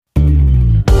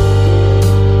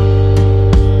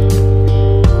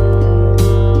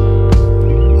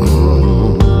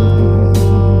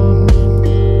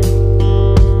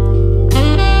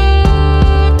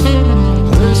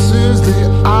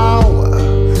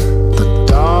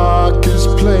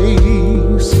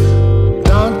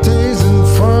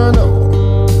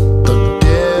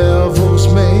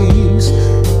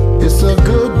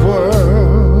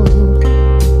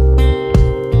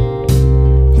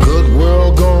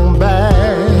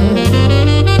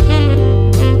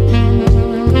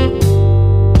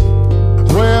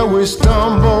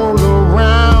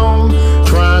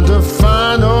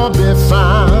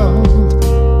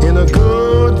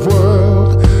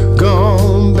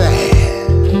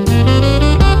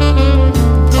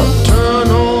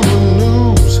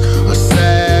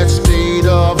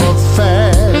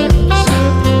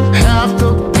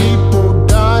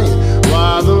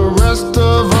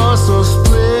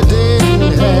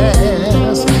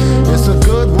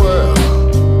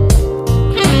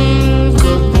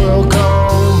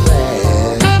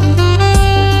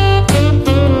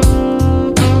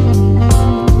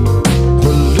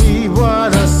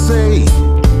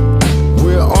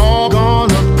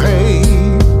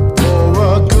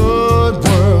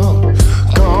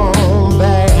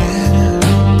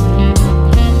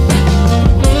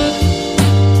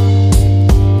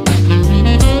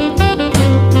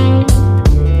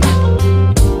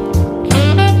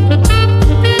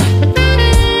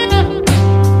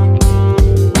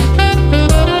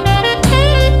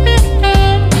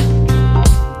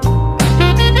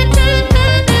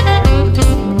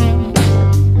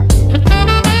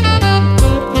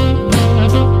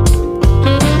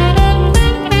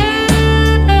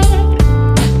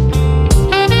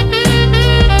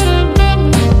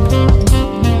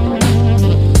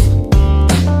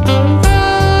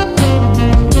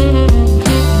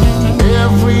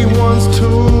everyone's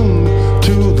tuned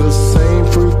to the same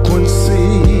frequency.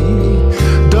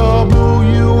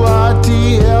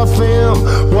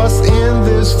 WITFM, what's in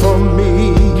this for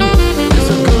me? It's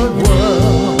a good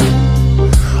world.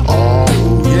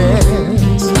 Oh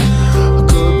yes, a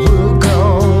good world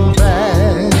gone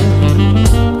bad.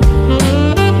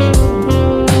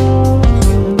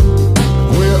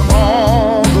 We're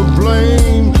all to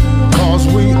blame, 'cause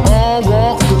we all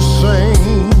walk the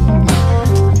same.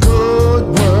 Good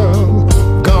world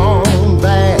gone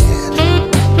bad.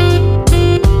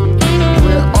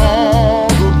 We're all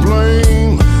to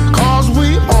blame, 'cause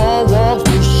we all walk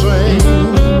the same.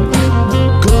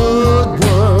 Good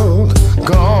world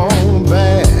gone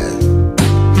bad.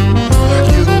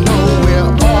 You know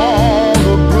we're all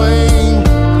to blame,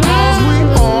 'cause we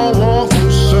all walk the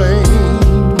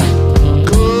same.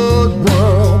 Good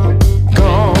world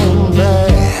gone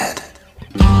bad.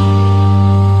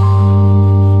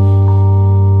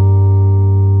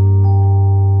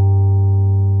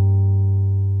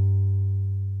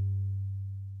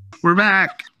 We're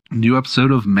back. New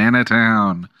episode of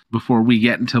ManaTown. Before we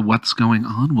get into what's going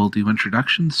on, we'll do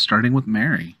introductions, starting with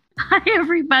Mary. Hi,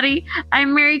 everybody.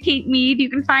 I'm Mary Kate Mead. You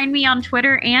can find me on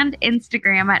Twitter and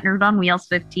Instagram at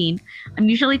NerdOnWheels15. I'm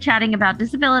usually chatting about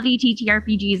disability,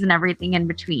 TTRPGs, and everything in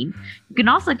between. You can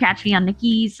also catch me on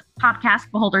Nikki's podcast,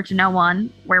 Beholder to No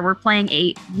One, where we're playing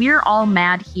a We're All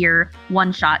Mad Here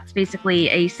one-shot. It's basically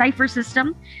a cipher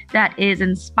system that is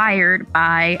inspired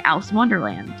by Alice in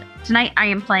Wonderland. Tonight, I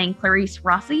am playing Clarice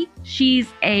Rossi.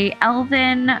 She's a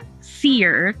elven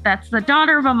seer that's the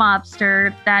daughter of a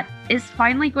mobster that is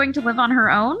finally going to live on her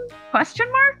own? Question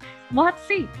mark? Let's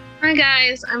see. Hi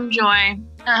guys, I'm Joy.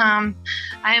 I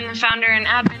am the founder and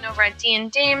admin over at D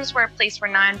 & Dames. We're a place where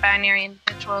non-binary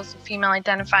individuals and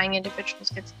female-identifying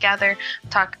individuals get together,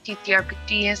 talk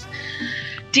TTRPGs,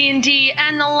 D&D,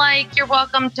 and the like. You're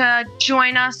welcome to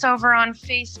join us over on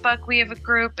Facebook. We have a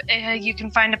group. You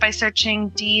can find it by searching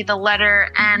D, the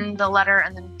letter, N, the letter,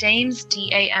 and then Dames,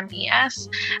 DAMES.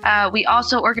 We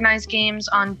also organize games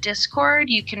on Discord.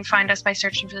 You can find us by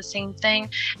searching for the same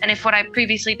thing. And if what I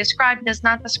previously described does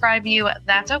not describe you,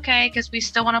 that's okay, because we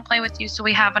still want to play with you. So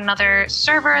we have another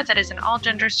server that is an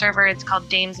all-gender server. It's called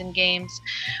Dames and Games.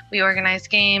 We organize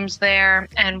games there,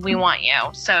 and we want you.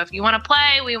 So if you want to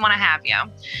play, we want to have you.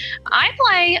 I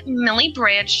play Millie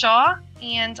Bradshaw,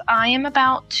 and I am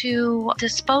about to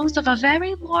dispose of a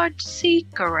very large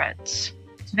secret.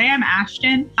 Today I'm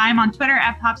Ashton. I'm on Twitter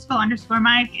at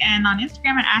popsicle_Mike and on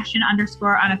Instagram at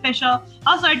Ashton_unofficial.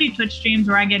 Also, I do Twitch streams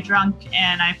where I get drunk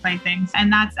and I play things,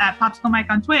 and that's at Popsicle Mike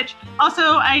on Twitch.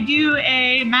 Also, I do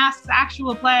a Masks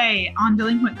actual play on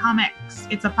Delinquent Comics.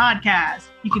 It's a podcast.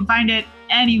 You can find it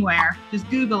anywhere. Just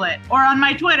Google it, or on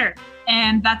my Twitter.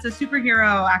 And that's a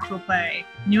superhero actual play.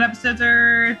 New episodes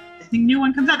are, I think new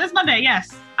one comes out this Monday.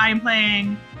 Yes, I am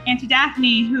playing Auntie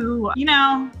Daphne, who,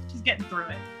 she's getting through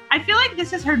it. I feel like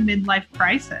this is her midlife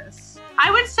crisis. I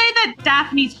would say that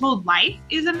Daphne's whole life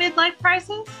is a midlife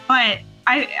crisis, but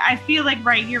I feel like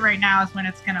right here, right now is when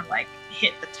it's gonna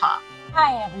hit the top.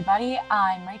 Hi everybody,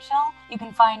 I'm Rachel. You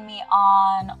can find me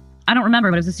on... I don't remember,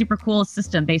 but it was a super cool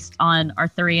system based on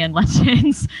Arthurian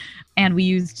legends. And we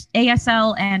used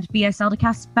ASL and BSL to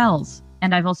cast spells.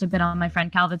 And I've also been on my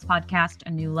friend Calvin's podcast, A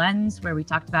New Lens, where we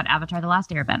talked about Avatar: The Last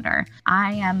Airbender.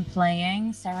 I am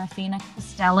playing Serafina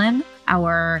Castellan,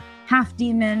 our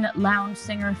half-demon lounge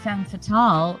singer femme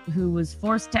fatale, who was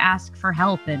forced to ask for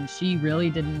help, and she really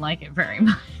didn't like it very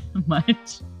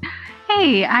much.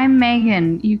 Hey, I'm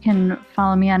Megan. You can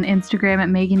follow me on Instagram at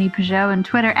Megan E. Peugeot and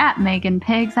Twitter at Megan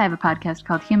Pigs. I have a podcast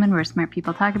called Human, where smart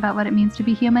people talk about what it means to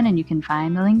be human, and you can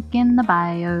find the link in the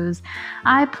bios.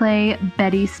 I play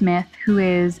Betty Smith, who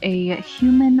is a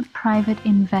human private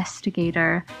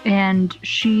investigator, and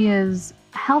she is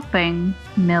helping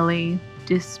Millie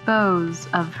dispose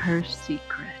of her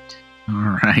secret.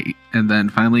 All right. And then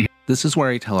finally, this is where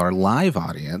I tell our live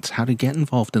audience how to get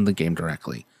involved in the game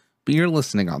directly. But you're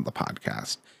listening on the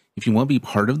podcast. If you want to be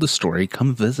part of the story,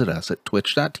 come visit us at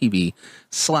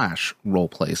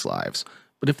twitch.tv/roleplayslives.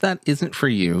 But if that isn't for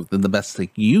you, then the best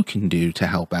thing you can do to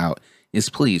help out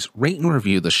is please rate and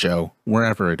review the show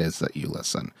wherever it is that you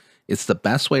listen. It's the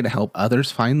best way to help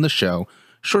others find the show,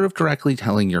 short of directly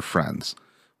telling your friends,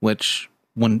 which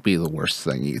wouldn't be the worst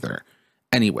thing either.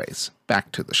 Anyways,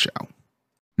 back to the show.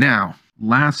 Now,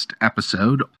 last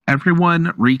episode,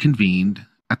 everyone reconvened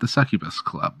at the Succubus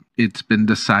Club. It's been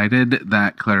decided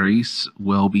that Clarice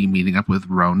will be meeting up with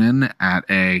Ronan at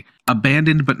a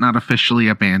abandoned but not officially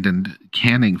abandoned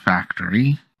canning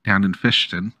factory down in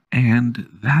Fishton. And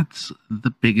that's the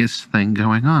biggest thing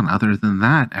going on. Other than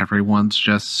that, everyone's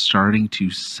just starting to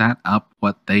set up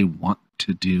what they want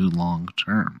to do long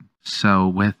term. So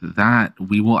with that,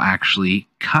 we will actually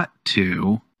cut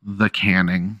to the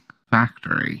canning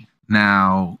factory.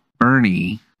 Now,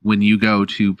 Bernie, when you go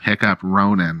to pick up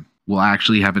Ronan, will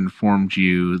actually have informed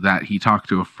you that he talked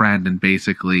to a friend and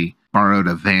basically borrowed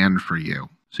a van for you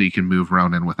so you can move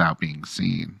Ronan without being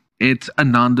seen. It's a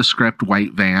nondescript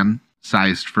white van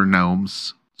sized for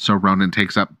gnomes, so Ronan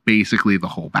takes up basically the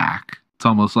whole back. It's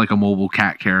almost like a mobile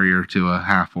cat carrier to a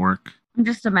half-orc. I'm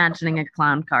just imagining a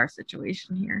clown car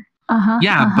situation here.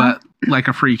 But like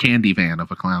a free candy van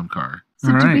of a clown car.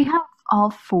 So do we have all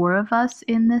 4 of us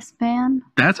in this van?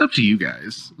 That's up to you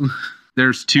guys.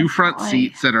 There's 2 front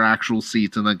seats that are actual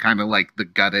seats and then kind of like the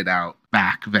gutted out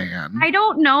back van. I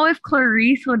don't know if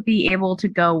Clarice would be able to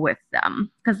go with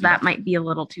them because that might be a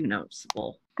little too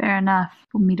noticeable. Fair enough.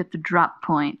 We'll meet at the drop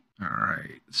point. All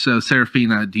right. So,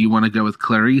 Serafina, do you want to go with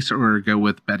Clarice or go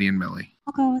with Betty and Millie?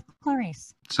 I'll go with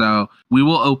Clarice. So, we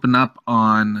will open up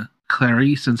on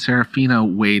Clarice and Serafina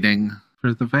waiting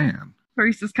for the van.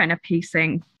 Clarice is kind of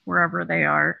pacing wherever they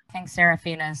are. I think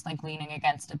Serafina is like leaning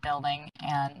against a building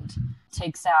and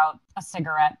takes out a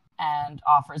cigarette and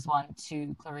offers one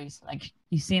to Clarice. Like,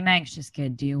 you seem anxious,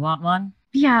 kid. Do you want one?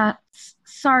 Yeah,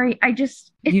 sorry.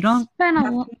 You don't been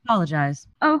have to apologize.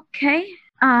 Okay.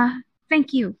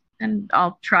 Thank you. And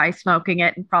I'll try smoking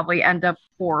it and probably end up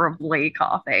horribly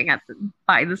coughing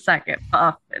by the second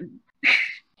puff.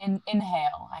 And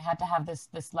Inhale. I had to have this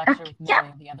lecture with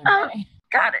Millie the other day.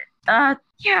 Got it.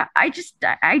 Yeah,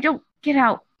 I don't get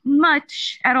out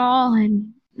much at all.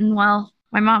 And well,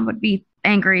 my mom would be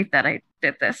angry that I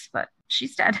did this, but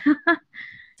she's dead.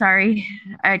 Sorry.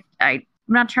 I'm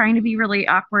not trying to be really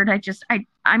awkward.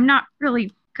 I'm not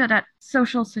really good at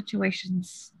social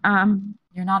situations.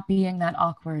 You're not being that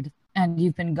awkward, and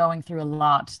you've been going through a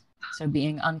lot. So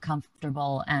being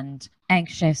uncomfortable and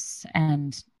anxious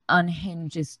and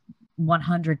unhinged is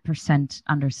 100%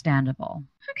 understandable.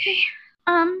 Okay.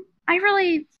 I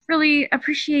really, really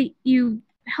appreciate you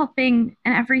helping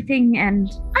and everything, and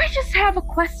I just have a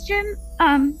question.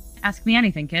 Ask me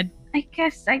anything, kid. I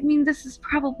guess, this is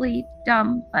probably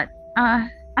dumb, but,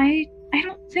 I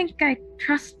don't think I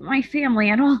trust my family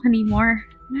at all anymore.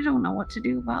 I don't know what to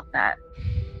do about that.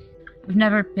 I've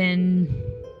never been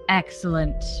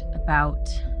excellent about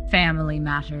family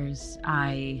matters.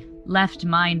 I left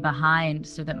mine behind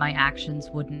so that my actions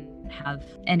wouldn't have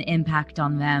an impact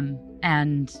on them,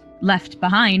 and left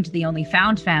behind the only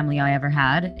found family I ever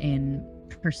had in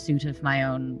pursuit of my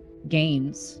own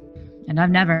gains. And I've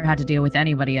never had to deal with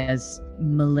anybody as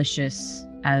malicious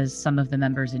as some of the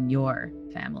members in your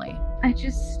family.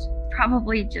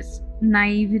 Probably just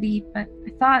naivety, but I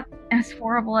thought, as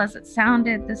horrible as it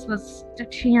sounded, this was a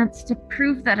chance to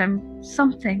prove that I'm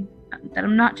something, that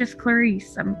I'm not just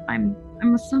Clarice. I'm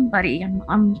a somebody.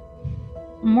 I'm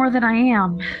more than I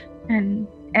am. And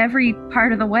every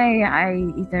part of the way, I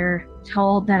either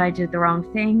told that I did the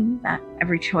wrong thing, that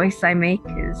every choice I make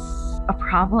is a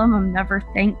problem. I'm never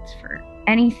thanked for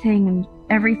anything and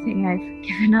everything I've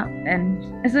given up.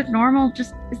 And is it normal?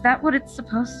 Is that what it's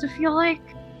supposed to feel like?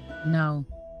 No.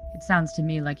 It sounds to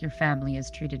me like your family has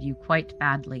treated you quite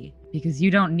badly, because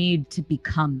you don't need to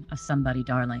become a somebody,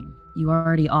 darling. You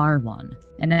already are one.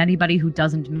 And anybody who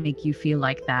doesn't make you feel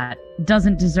like that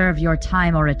doesn't deserve your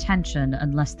time or attention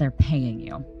unless they're paying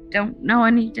you. Don't know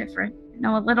any different.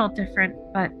 Know a little different,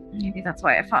 but maybe that's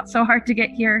why I fought so hard to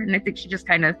get here. And I think she just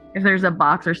kind of, if there's a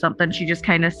box or something, she just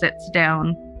kind of sits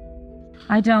down.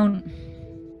 I don't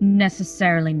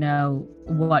necessarily know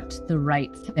what the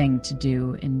right thing to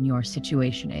do in your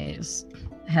situation is.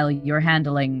 Hell, you're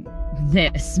handling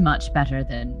this much better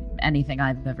than anything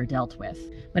I've ever dealt with.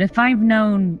 But if I've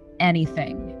known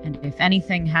anything, and if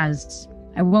anything has,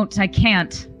 I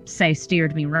can't say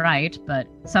steered me right, but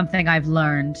something I've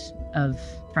learned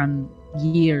from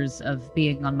years of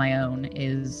being on my own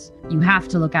is you have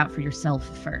to look out for yourself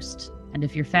first. And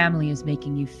if your family is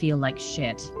making you feel like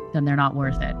shit, then they're not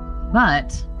worth it.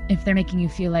 But if they're making you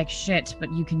feel like shit,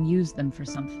 but you can use them for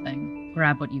something,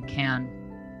 grab what you can.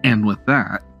 And with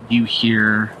that, you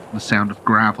hear the sound of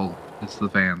gravel as the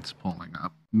van's pulling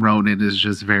up. Ronan is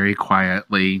just very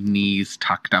quietly, knees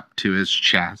tucked up to his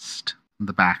chest in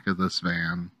the back of this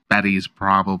van. Betty's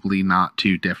probably not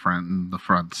too different in the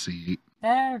front seat.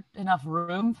 There enough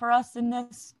room for us in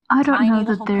this? I don't know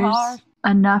that there's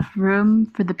enough room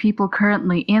for the people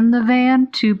currently in the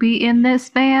van to be in this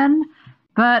van.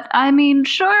 But,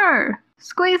 sure.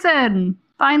 Squeeze in.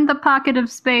 Find the pocket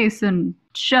of space and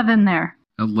shove in there.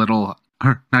 A little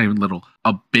or not even little,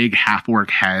 a big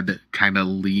half-orc head kind of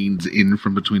leans in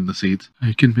from between the seats.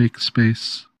 I can make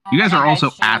space. You guys are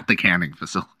also at the canning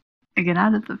facility. I get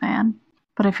out of the van.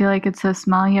 But I feel like it's so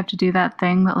small, you have to do that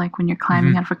thing that, like, when you're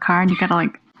climbing out of a car and you gotta,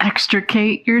 like,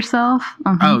 extricate yourself.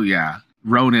 Oh, yeah.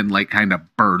 Ronan, like, kind of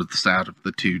births out of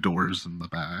the 2 doors in the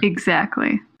back.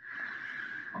 Exactly.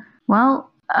 Well,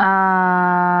 if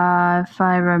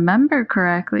I remember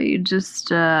correctly, you just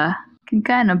can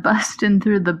kind of bust in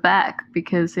through the back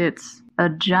because it's a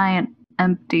giant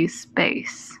empty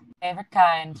space. Favorite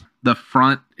kind. The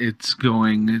front, it's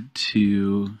going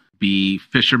to be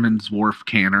Fisherman's Wharf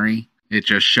Cannery. It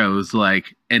just shows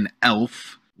like an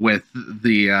elf with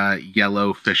the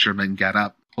yellow fisherman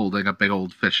getup holding a big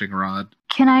old fishing rod.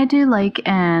 Can I do like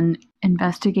an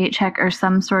investigate check or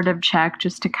some sort of check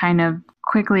just to kind of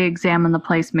quickly examine the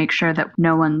place, make sure that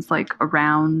no one's like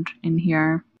around in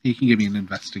here? You can give me an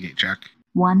investigate check.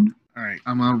 1. All right,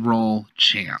 I'm going to roll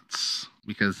chance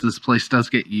because this place does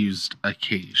get used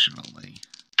occasionally.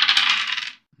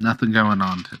 Nothing going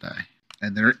on today.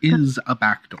 And there is a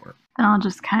back door. Then I'll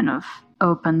just kind of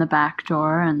open the back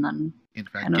door and then... In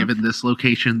fact, given this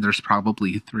location, there's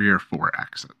probably 3 or 4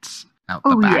 exits out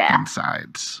the back and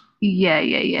sides. Yeah.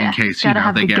 In case,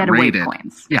 Gotta they get raided.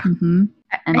 Points. Yeah. Mm-hmm.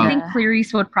 And, I think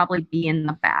Clarice would probably be in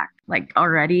the back, like,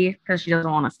 already, because she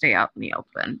doesn't want to stay out in the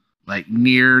open. Like,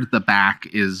 near the back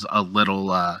is a little,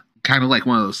 kind of like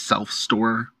one of those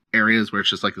self-store areas where it's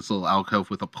just like this little alcove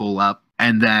with a pull-up.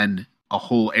 And then a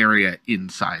whole area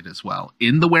inside as well.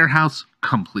 In the warehouse,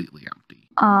 completely empty.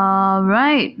 All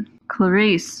right.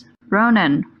 Clarice.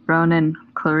 Ronan,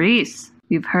 Clarice.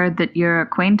 We've heard that you're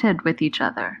acquainted with each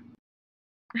other.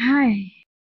 Hi.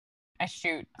 I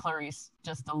shoot Clarice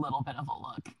just a little bit of a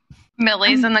look.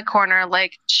 Millie's in the corner,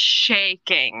 like,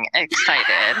 shaking,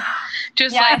 excited.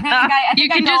 Just Yeah, like, I think you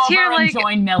can I go just hear, over and like...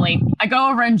 join Millie. I go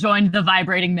over and join the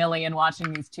vibrating Millie and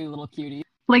watching these 2 little cuties.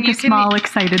 Like a small,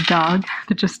 excited dog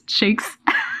that just shakes.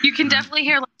 You can definitely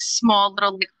hear, like, small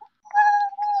little... Like,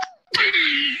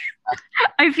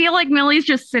 I feel like Millie's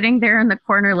just sitting there in the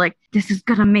corner like, this is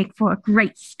gonna make for a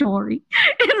great story.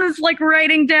 And it's like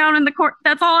writing down in the corner.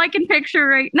 That's all I can picture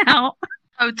right now.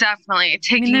 oh, definitely.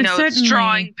 Taking notes,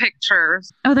 drawing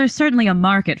pictures. Oh, there's certainly a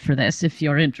market for this if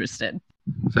you're interested.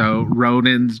 So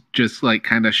Ronan's just like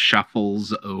kind of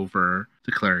shuffles over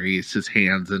to Clarice, his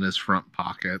hands in his front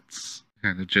pockets,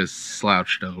 kind of just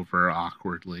slouched over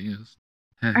awkwardly.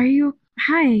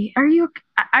 Hi, are you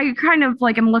I kind of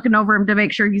like am looking over him to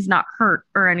make sure he's not hurt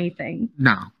or anything.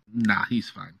 Nah, he's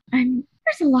fine.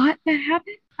 There's a lot that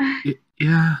happened.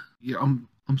 Yeah,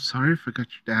 I'm sorry if I got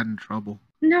your dad in trouble.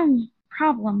 No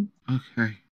problem.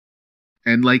 Okay.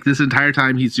 And like this entire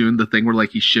time he's doing the thing where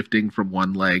like he's shifting from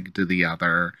one leg to the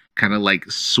other, kind of like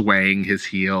swaying his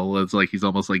heel. It's like he's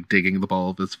almost like digging the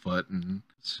ball of his foot. And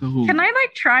so Can I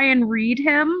like try and read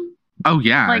him? Oh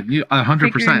yeah, like, 100%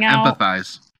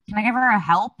 empathize. Can I give her a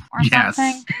help or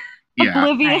something? Yeah.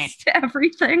 Oblivious to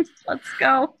everything. Let's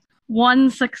go. 1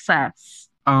 success.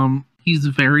 He's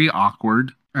very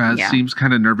awkward. Seems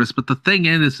kind of nervous, but the thing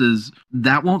is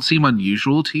that won't seem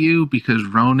unusual to you because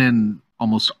Ronan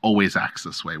almost always acts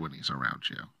this way when he's around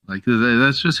you. Like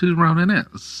that's just who Ronan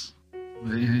is.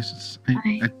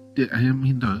 I didn't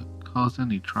mean to cause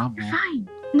any trouble. You're fine.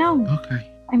 No. Okay.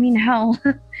 I mean, hell,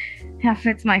 half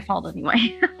it's my fault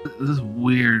anyway. This is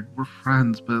weird. We're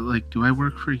friends, but like, do I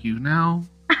work for you now?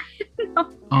 No.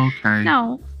 Okay.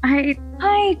 No,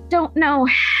 I don't know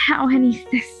how any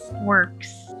of this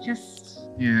works. Just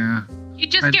yeah. You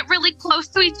just get really close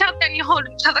to each other and you hold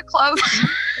each other close.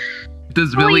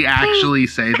 Does Millie actually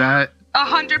say that?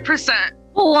 100%.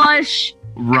 blush.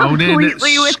 Ronan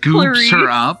scoops Clarice. her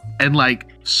up and like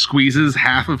squeezes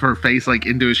half of her face like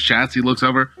into his chest. He looks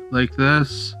over like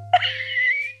this.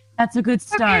 That's a good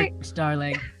start,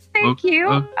 darling. Thank you.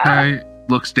 Okay.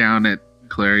 Looks down at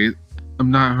Clary.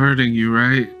 I'm not hurting you,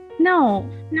 right? No.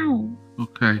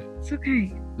 Okay. It's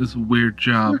okay. This is a weird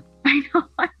job. Look, I know.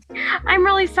 I'm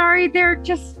really sorry. They're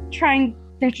just trying.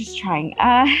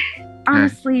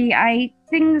 Honestly,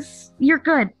 you're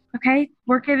good. Okay?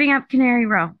 We're giving up Canary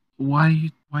Row. Why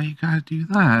you gotta do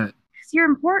that? Because you're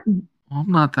important. Well,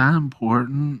 I'm not that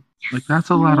important. Yes, Like, that's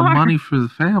a lot of money for the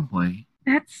family.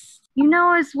 You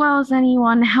know as well as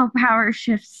anyone how power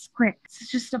shifts quick. It's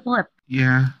just a blip.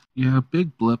 Yeah,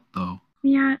 big blip, though.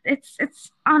 Yeah, it's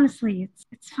honestly,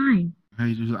 it's fine.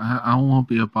 I won't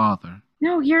be a bother.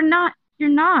 No, you're not. You're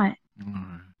not. All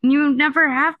right. You never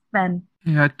have been.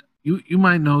 Yeah, you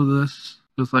might know this.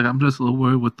 Because, like, I'm just a little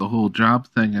worried with the whole job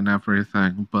thing and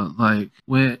everything. But, like,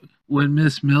 when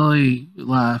Miss Millie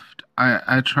left,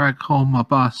 I tried calling my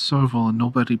boss, Serval, and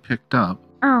nobody picked up.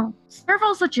 Oh,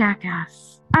 Serval's a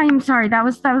jackass. I'm sorry. That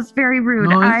was very rude.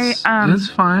 No, it's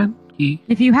fine.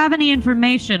 If you have any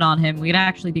information on him, we'd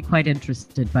actually be quite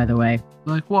interested, by the way.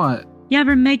 Like what? You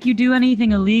ever make you do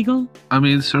anything illegal? I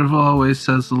mean, Serval always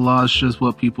says the law is just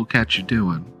what people catch you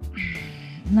doing.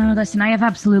 No, listen, I have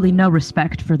absolutely no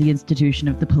respect for the institution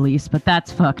of the police, but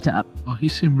that's fucked up. Oh, he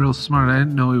seemed real smart. I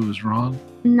didn't know he was wrong.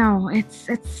 No, it's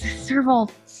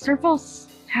Serval. Serval's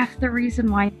half the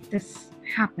reason why this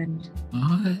happened.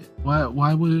 What?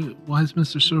 Why is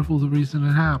Mr. Serval the reason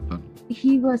it happened?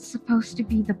 He was supposed to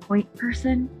be the point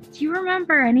person. Do you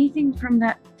remember anything from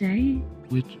that day?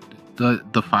 Which,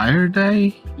 the fire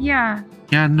day? Yeah.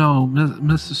 Yeah, no,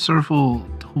 Mr. Serval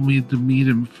told me to meet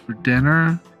him for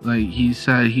dinner. Like, he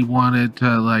said he wanted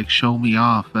to, like, show me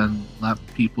off and let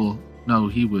people know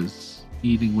he was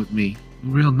eating with me.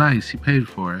 Real nice. He paid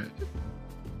for it.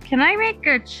 Can I make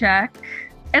a check?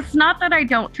 It's not that I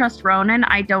don't trust Ronan.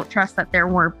 I don't trust that there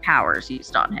were powers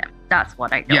used on him. That's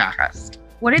what I don't trust.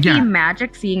 Would it be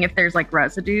magic, seeing if there's, like,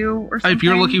 residue or something? If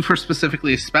you're looking for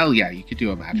specifically a spell, yeah, you could do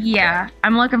a magic check.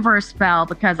 I'm looking for a spell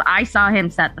because I saw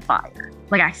him set the fire.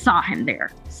 Like, I saw him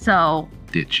there. So...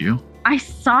 Did you? I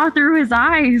saw through his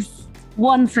eyes.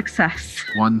 One success.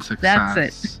 One success.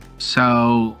 That's it.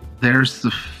 So there's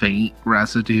the faint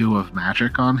residue of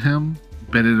magic on him,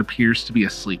 but it appears to be a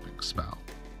sleeping spell.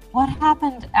 What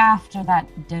happened after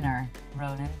that dinner,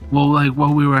 Ronan? Well, like,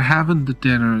 while we were having the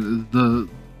dinner, the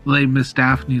lady Miss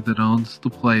Daphne that owns the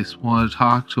place wanted to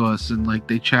talk to us, and, like,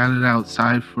 they chatted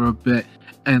outside for a bit.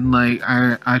 And, like,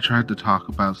 I tried to talk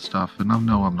about stuff, and I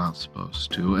know I'm not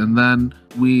supposed to. And then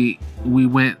we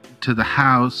went to the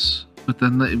house, but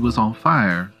then it was on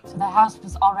fire. So the house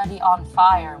was already on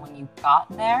fire when you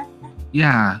got there?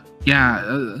 Yeah.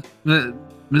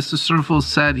 Mr. Serval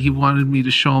said he wanted me to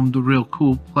show him the real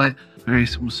cool place.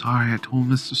 Grace, I'm sorry, I told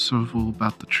Mr. Serval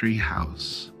about the tree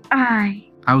house. I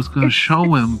was going to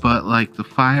show him, but, like, the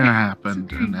fire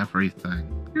happened and everything.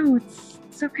 No, it's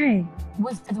okay.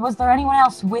 Was there anyone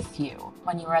else with you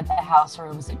when you were at the house, or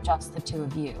was it just the two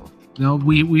of you? No,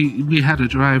 we had a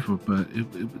driver, but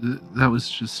that was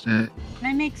just it. Can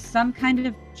I make some kind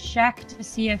of check to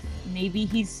see if maybe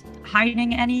he's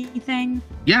hiding anything?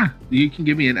 Yeah, you can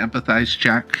give me an empathize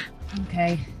check.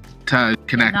 Okay. To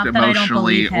connect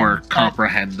emotionally or him,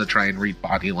 comprehend the try and read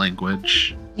body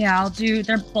language. Yeah, I'll do.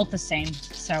 They're both the same,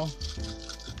 so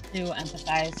do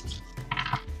empathize.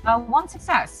 One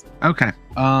success. Okay.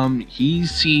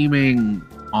 He's seeming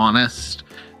honest.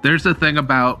 There's a thing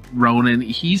about Ronan.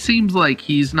 He seems like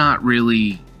he's not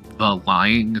really the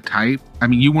lying type. I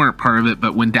mean, you weren't part of it,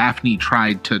 but when Daphne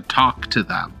tried to talk to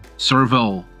them,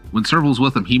 when Serval's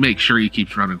with him, he makes sure he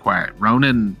keeps running quiet.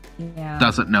 Ronan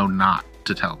doesn't know not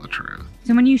to tell the truth.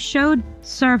 So when you showed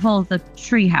Serval the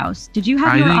treehouse, did you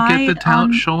have your eye I didn't get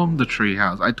to show him the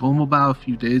treehouse. I told him about a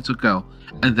few days ago.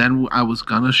 And then I was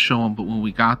gonna show him, but when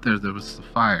we got there was the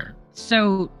fire.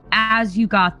 So as you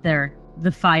got there,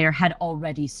 the fire had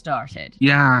already started.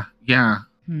 Yeah. I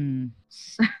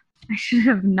should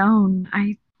have known.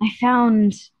 I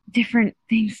found different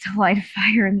things to light a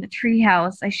fire in the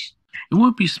treehouse. It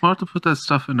wouldn't be smart to put that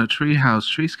stuff in a treehouse.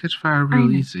 Trees catch fire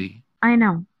real easy. I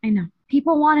know.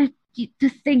 People wanted you to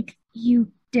think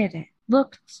you did it.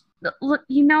 Look,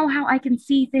 you know how I can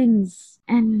see things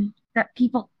and that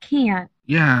people can't.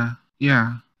 Yeah.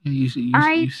 You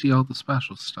see all the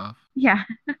special stuff. Yeah,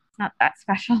 it's not that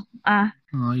special.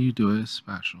 Oh, you do it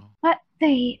special. But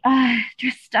they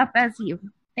dressed up as you.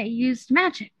 They used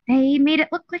magic. They made it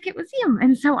look like it was you,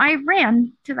 and so I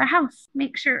ran to the house,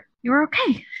 make sure you were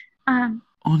okay.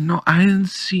 Oh no, I didn't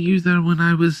see you there when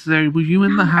I was there. Were you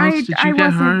in the house? Did you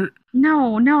get hurt?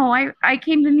 No, I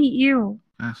came to meet you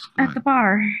at the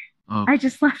bar. Oh. I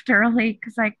just left early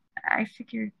because I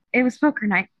figured it was poker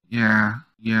night. Yeah.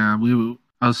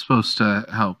 I was supposed to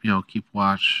help, keep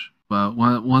watch. But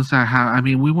once that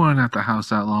happened, we weren't at the house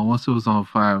that long. Once it was on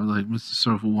fire, like, Mr.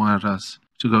 Serval wanted us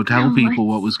to go tell people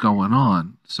what was going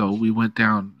on. So we went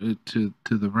down to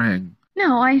the ring.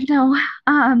 No, I know.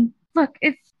 Look,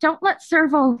 don't let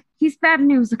Serval. He's bad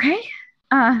news, okay?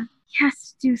 He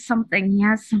has to do something. He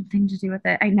has something to do with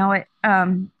it. I know it.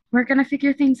 We're gonna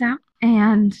figure things out,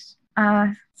 and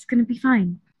it's gonna be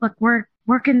fine. Look, we're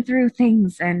working through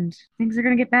things, and things are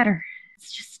gonna get better.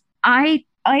 It's just I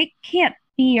can't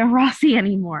be a Rossi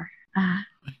anymore. Are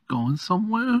you going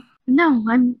somewhere? No,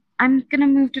 I'm gonna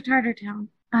move to Tartartown.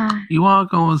 You are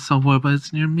going somewhere, but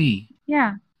it's near me.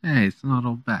 Yeah. Hey, it's not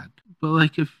all bad. But,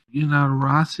 like, if you're not a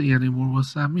Rossi anymore,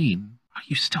 what's that mean? Are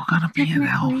you still gonna be an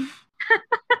elf?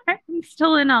 I'm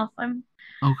still an elf.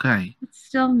 Okay. It's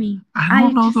still me. I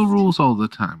don't know the rules all the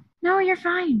time. No, you're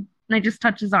fine. And I just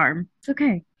touch his arm. It's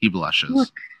okay. He blushes.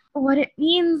 Look, what it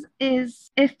means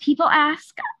is if people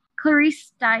ask,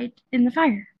 Clarice died in the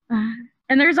fire.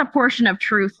 And there's a portion of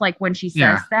truth, like when she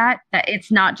says that it's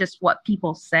not just what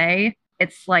people say.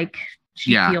 It's like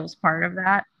she feels part of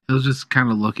that. He'll just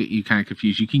kind of look at you kind of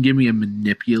confused. You can give me a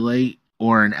manipulate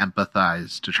or an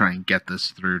empathize to try and get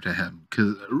this through to him.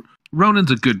 Because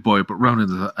Ronan's a good boy, but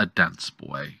Ronan's a dense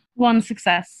boy. 1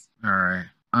 success. All right.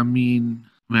 I mean,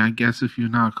 I guess if you're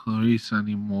not Clarice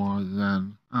anymore,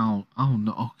 then... Oh,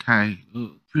 no. Okay.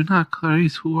 If you're not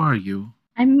Clarice, who are you?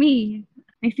 I'm me.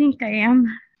 I think I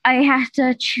am. I have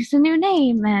to choose a new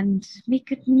name and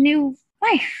make a new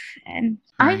life. And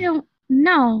I don't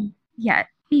know yet.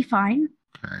 Be fine.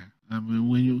 Okay. I mean,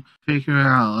 when you figure it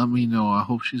out, let me know. I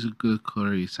hope she's a good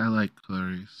Clarice. I like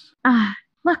Clarice.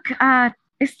 Look,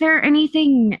 is there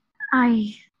anything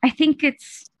I think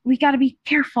we gotta be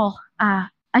careful.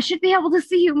 I should be able to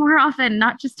see you more often,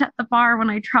 not just at the bar when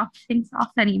I drop things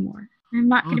off anymore. I'm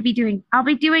not gonna be I'll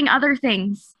be doing other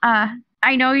things.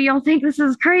 I know you'll think this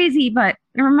is crazy, but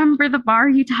remember the bar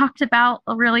you talked about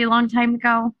a really long time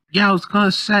ago? Yeah, I was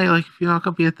gonna say, like, if you're not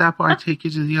gonna be at that bar, I'd take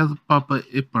you to the other bar, but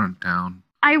it burnt down.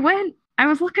 I went. I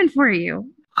was looking for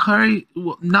you. Clarice,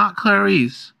 well, not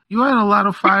Clarice. You had a lot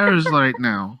of fires right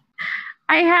now.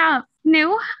 I have.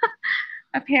 New?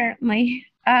 Apparently.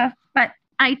 But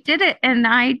I did it, and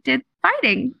I did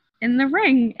fighting in the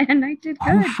ring, and I did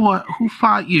good. Who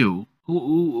fought you?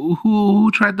 Who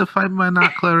tried to fight my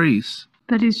not Clarice?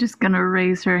 Betty's just gonna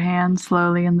raise her hand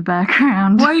slowly in the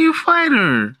background. Why you fight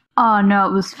her? Oh, no,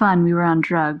 it was fun. We were on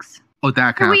drugs. Oh,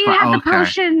 that kind we of fun. had the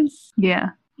potions.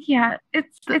 Yeah. Yeah,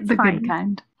 it's the fine. Good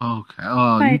kind. Okay.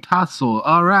 Oh, you tussle.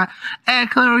 All right. Hey,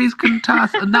 Clarice can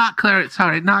tussle. Not Clarice.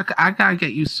 Sorry, I gotta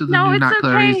get used to the new not okay.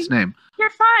 Clarice name. You're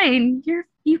fine.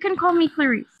 You can call me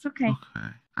Clarice. Okay.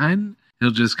 Okay.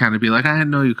 He'll just kind of be like, I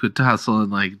didn't know you could tussle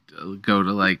and like go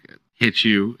to like hit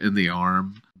you in the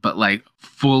arm, but like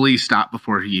fully stop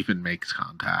before he even makes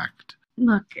contact.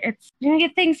 Look, it's gonna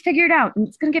get things figured out, and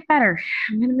it's gonna get better.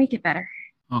 I'm gonna make it better.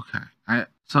 Okay.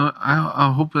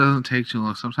 I hope it doesn't take too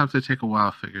long. Sometimes they take a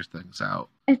while to figure things out.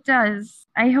 It does.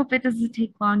 I hope it doesn't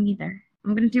take long either.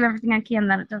 I'm gonna do everything I can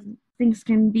that it doesn't. Things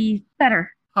can be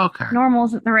better. Okay. Normal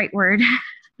isn't the right word.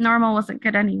 Normal wasn't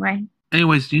good anyway.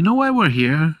 Anyways, do you know why we're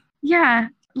here? Yeah.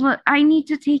 Look, I need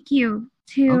to take you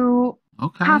to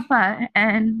Papa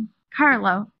and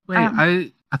Carlo. Wait,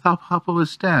 I thought Papa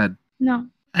was dead. No.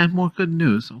 And more good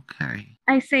news. Okay.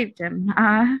 I saved him.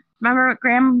 Remember what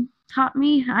Graham taught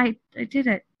me? I did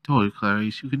it. Told you,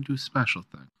 Clarice, you can do special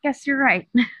things. Guess you're right.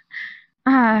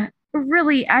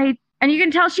 Really, and you can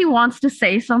tell she wants to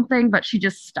say something, but she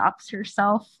just stops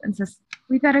herself and says,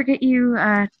 we better get you,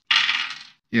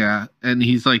 Yeah, and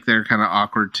he's like there kind of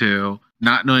awkward too.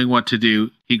 Not knowing what to do,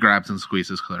 he grabs and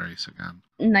squeezes Clarice again.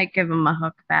 And I give him a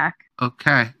hook back.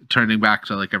 Okay, turning back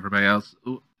to like everybody else.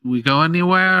 We go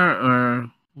anywhere,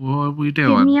 or what are we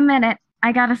doing? Give me a minute.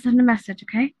 I gotta send a message,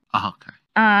 okay? Oh, okay.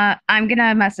 I'm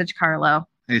gonna message Carlo.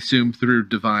 I assume through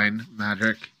divine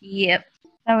magic. Yep.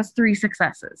 That was 3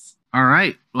 successes. All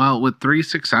right. Well, with 3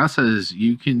 successes,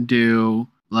 you can do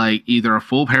like either a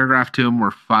full paragraph to him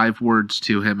or 5 words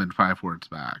to him and 5 words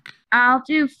back. I'll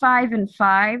do 5 and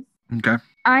 5. Okay.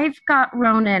 I've got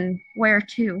Ronan. Where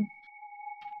to?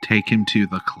 Take him to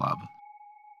the club.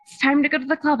 It's time to go to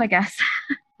the club, I guess.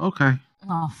 Okay.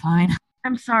 Oh, fine.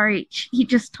 I'm sorry. He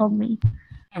just told me.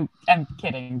 I'm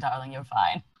kidding, darling. You're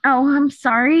fine. Oh, I'm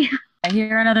sorry. I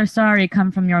hear another sorry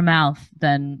come from your mouth,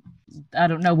 then I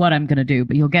don't know what I'm gonna do,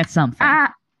 but you'll get something.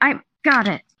 I got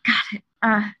it.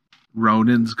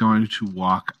 Ronan's going to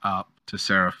walk up to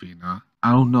Serafina.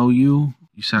 I don't know you.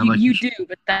 You sound like you do,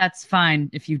 but that's fine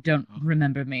if you don't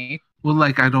remember me. Well,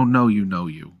 like, I don't know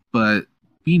you, but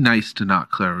be nice to not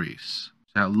Clarice.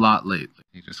 A lot lately.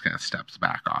 He just kind of steps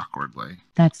back awkwardly.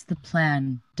 That's the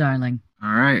plan, darling.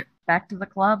 All right. Back to the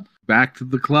club. Back to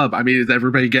the club. I mean, is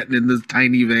everybody getting in this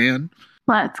tiny van?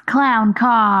 Let's clown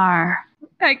car.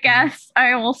 I guess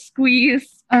I will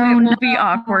squeeze. And it will be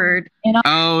awkward.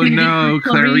 Oh no,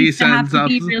 Clarice ends up.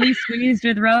 Be really squeezed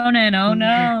with Ronan. Oh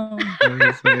no.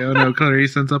 Oh no,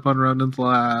 Clarice ends up on Ronan's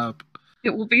lap.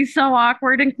 It will be so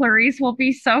awkward, and Clarice will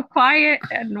be so quiet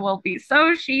and will be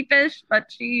so sheepish,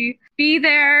 but she be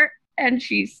there, and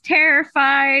she's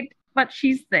terrified, but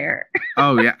she's there.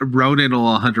 Oh yeah, Ronan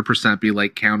will 100% be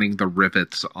like counting the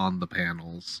rivets on the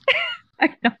panels.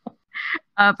 I know.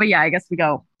 But yeah, I guess we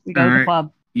go. We go to the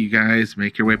club. You guys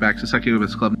make your way back to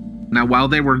Succubus Club. Now, while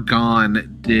they were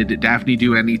gone, did Daphne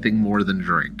do anything more than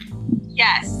drink?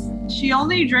 Yes. She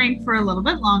only drank for a little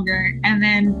bit longer, and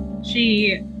then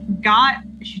she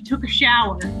took a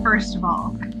shower, first of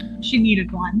all. She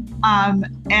needed one.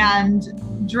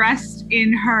 And dressed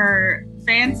in her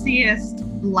fanciest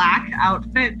black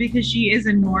outfit because she is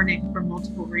in mourning for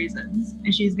multiple reasons,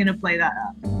 and she's gonna play that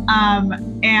up.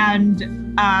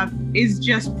 And is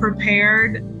just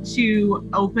prepared to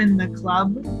open the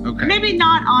club. Okay. Maybe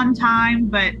not on time,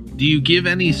 but Do you give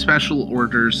any special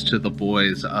orders to the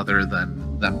boys other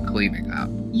than them cleaning up?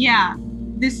 yeah,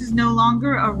 this is no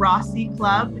longer a Rossi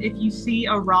club. If you see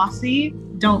a Rossi,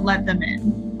 don't let them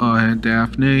in. Oh, and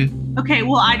Daphne? Okay,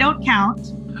 well, I don't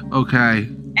count. Okay.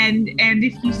 And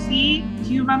if you see,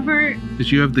 do you remember?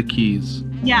 Because you have the keys.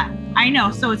 Yeah, I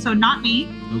know. So not me.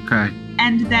 Okay.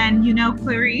 And then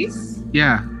Clarice,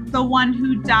 Yeah. the one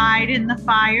who died in the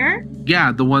fire.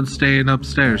 Yeah, the one staying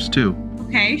upstairs, too.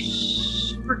 Okay,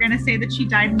 shh. We're gonna say that she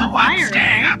died in the The one fire.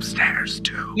 staying Okay? upstairs,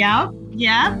 too. Yep.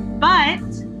 But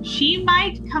she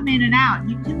might come in and out.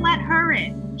 You can let her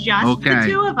in. Just the Okay.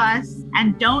 two of us,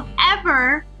 and don't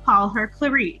ever call her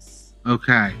Clarice.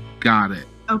 Okay, got it.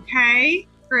 Okay?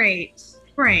 Great.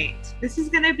 This is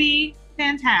gonna be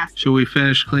fantastic. Should we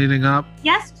finish cleaning up?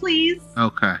 Yes, please.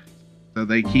 Okay. So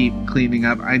they keep cleaning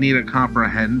up. I need a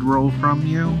comprehend roll from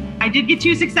you. I did get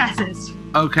 2 successes.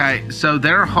 Okay, so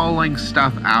they're hauling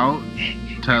stuff out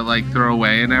to like throw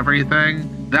away and everything.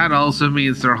 That also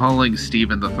means they're hauling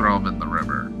Steven to throw him in the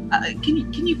river.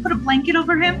 Can you put a blanket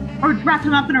over him or wrap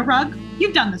him up in a rug?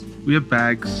 You've done this. We have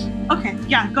bags. Okay,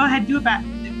 yeah, go ahead, do a bag.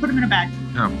 Put him in a bag.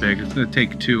 How big? It's gonna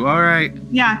take 2. All right.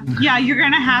 Yeah, you're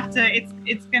gonna have to.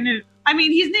 It's gonna. I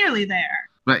mean, he's nearly there.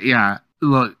 But yeah,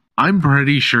 look, I'm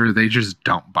pretty sure they just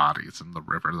dump bodies in the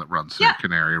river that runs through Yeah.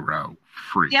 Canary Row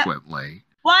frequently.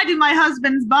 Why do my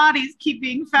husband's bodies keep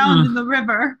being found in the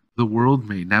river? The world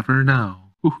may never know.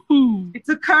 Woohoo. It's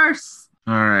a curse.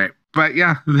 All right. But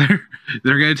yeah, they're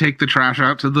going to take the trash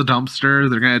out to the dumpster.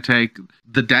 They're going to take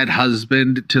the dead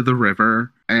husband to the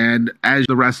river. And as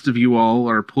the rest of you all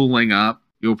are pulling up,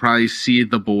 you'll probably see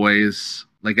the boys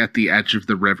like at the edge of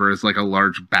the river as like a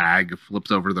large bag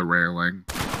flips over the railing.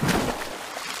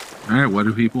 All right, what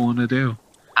do people want to do?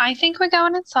 I think we're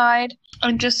going inside.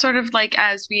 And just sort of like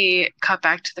as we cut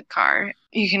back to the car,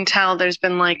 you can tell there's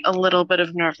been like a little bit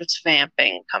of nervous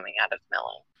vamping coming out of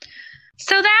Millie.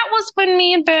 So that was when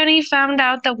me and Bernie found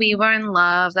out that we were in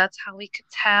love. That's how we could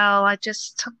tell. I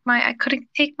couldn't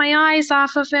take my eyes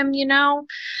off of him,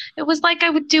 It was like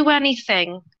I would do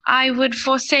anything. I would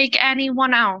forsake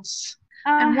anyone else.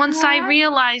 And once I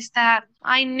realized that,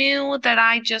 I knew that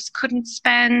I just couldn't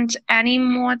spend any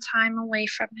more time away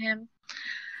from him.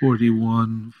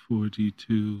 41,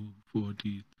 42,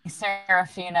 40.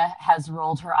 Seraphina has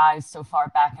rolled her eyes so far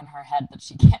back in her head that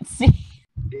she can't see.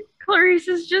 Clarice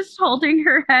is just holding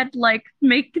her head like,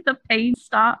 make the pain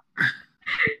stop.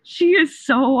 She is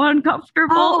so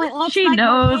uncomfortable. She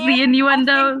knows the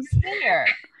innuendos.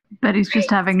 Betty's just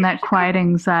having that quiet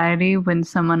anxiety when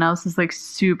someone else is like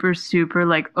super, super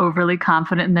like overly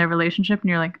confident in their relationship, and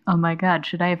you're like, oh my god,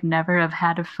 should I have never have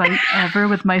had a fight ever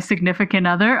with my significant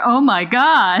other? Oh my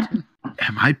god.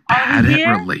 Am I bad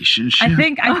at relationships? I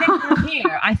think we're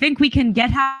here. I think we can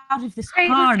get out of this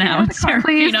car now.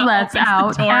 Please, let's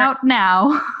out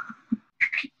now.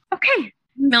 Okay.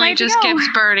 Millie just gives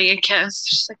Bertie a kiss.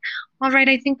 She's like, all right,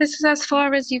 I think this is as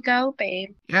far as you go,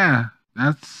 babe. Yeah,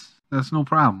 that's no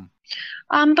problem.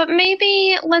 But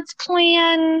maybe let's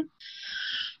plan,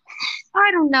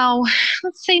 I don't know,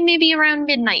 let's say maybe around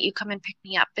midnight you come and pick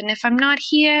me up. And if I'm not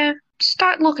here,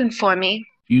 start looking for me.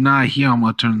 If you're not here, I'm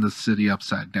going to turn the city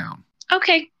upside down.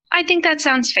 Okay, I think that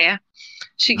sounds fair.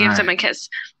 She gives him a kiss.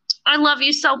 I love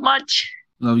you so much.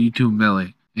 Love you too,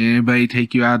 Millie. Anybody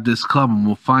take you out of this club and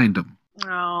we'll find them.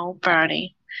 Oh,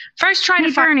 Bernie. First try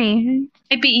to find Bernie.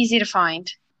 It'd be easy to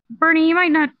find. Bernie, you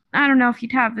might not, I don't know if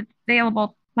you'd have it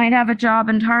available. Might have a job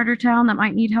in Tartartown that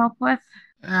might need help with.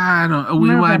 I don't know.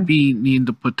 We might be needing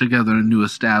to put together a new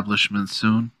establishment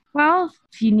soon. Well,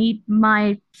 if you need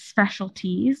my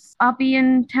specialties, I'll be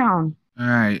in town. All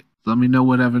right. Let me know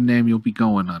whatever name you'll be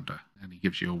going under. And he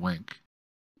gives you a wink.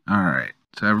 All right.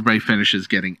 So everybody finishes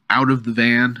getting out of the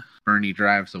van. Bernie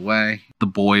drives away. The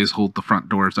boys hold the front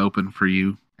doors open for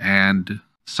you. And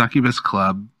Succubus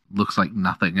Club looks like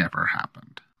nothing ever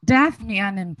happened. Daphne,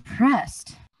 I'm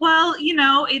impressed. Well,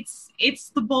 it's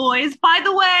the boys. By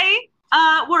the way,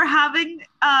 we're having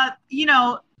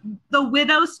the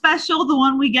widow special, the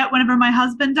one we get whenever my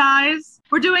husband dies.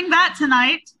 We're doing that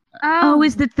tonight. Oh,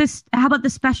 is that this? How about the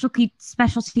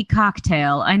specialty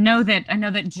cocktail? I know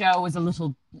that Joe was a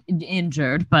little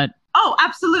injured, but oh,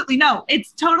 absolutely no,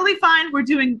 it's totally fine.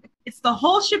 It's the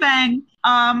whole shebang.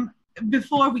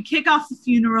 Before we kick off the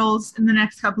funerals in the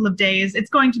next couple of days,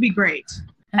 it's going to be great.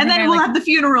 And then we'll have the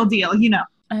funeral deal.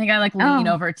 I think I like lean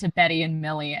over to Betty and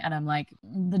Millie, and I'm like,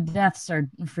 the deaths are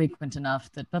frequent enough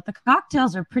but the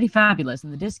cocktails are pretty fabulous,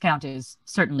 and the discount is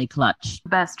certainly clutch.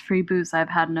 Best free booze I've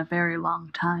had in a very long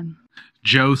time.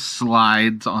 Joe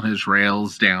slides on his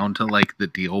rails down to like the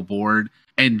deal board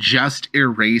and just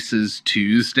erases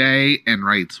Tuesday and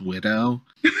writes widow.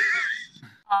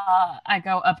 I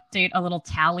go update a little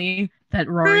tally that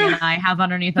Rory and I have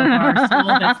underneath of our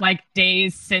stool that's like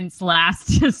days since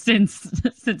last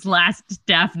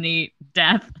Daphne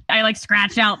death. I like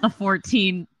scratch out the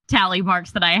 14 tally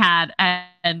marks that I had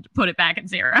and put it back at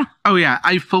 0. Oh yeah,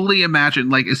 I fully imagine,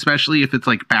 like, especially if it's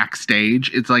like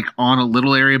backstage, it's like on a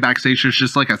little area backstage, there's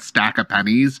just like a stack of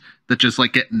pennies that just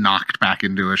like get knocked back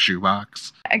into a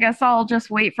shoebox. I guess I'll just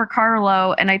wait for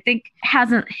Carlo, and I think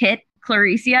hasn't hit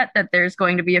Clarice yet that there's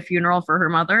going to be a funeral for her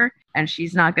mother and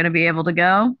she's not going to be able to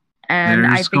go. And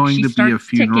there's I think going she to starts be a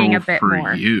funeral ticking a bit for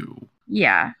more. you.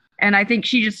 Yeah. And I think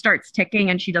she just starts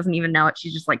ticking and she doesn't even know it.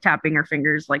 She's just like tapping her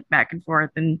fingers like back and forth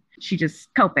and she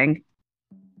just coping.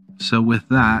 So with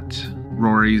that,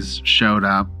 Rory's showed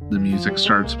up. The music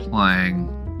starts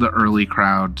playing. The early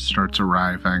crowd starts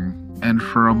arriving. And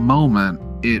for a moment,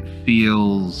 it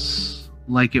feels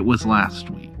like it was last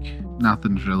week.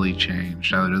 Nothing's really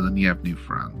changed other than you have new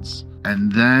friends.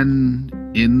 And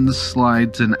then in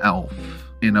slides an elf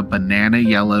in a banana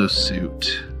yellow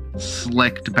suit,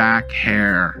 slicked back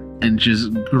hair, and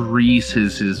just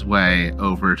greases his way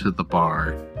over to the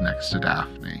bar next to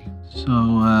Daphne. So,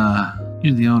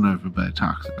 you're the owner everybody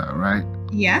talks about, right?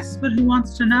 Yes, but who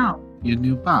wants to know? Your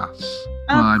new boss.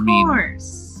 Of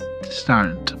course.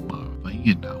 Starting tomorrow, but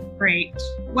you know. Great.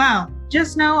 Well,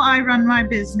 just know I run my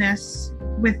business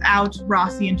without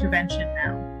Rossi intervention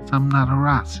now. I'm not a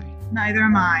Rossi. Neither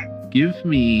am I. Give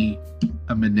me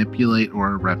a manipulate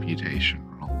or a reputation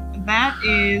roll. That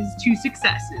is 2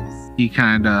 successes. He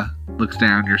kind of looks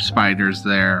down, your spider's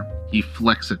there. He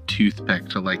flicks a toothpick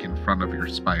to like in front of your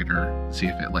spider, see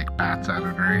if it like bats at it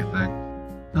or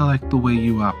anything. I like the way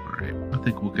you operate. I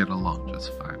think we'll get along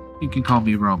just fine. You can call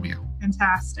me Romeo.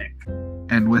 Fantastic.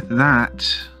 And with that,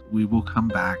 we will come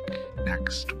back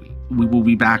next week. We will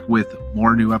be back with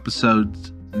more new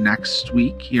episodes next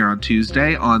week here on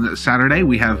Tuesday. On Saturday,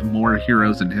 we have more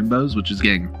Heroes and Himbos, which is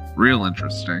getting real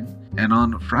interesting. And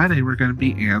on Friday, we're going to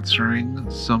be answering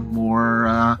some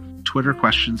more Twitter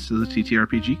questions to the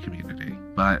TTRPG community.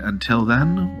 But until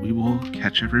then, we will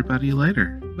catch everybody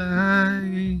later.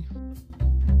 Bye.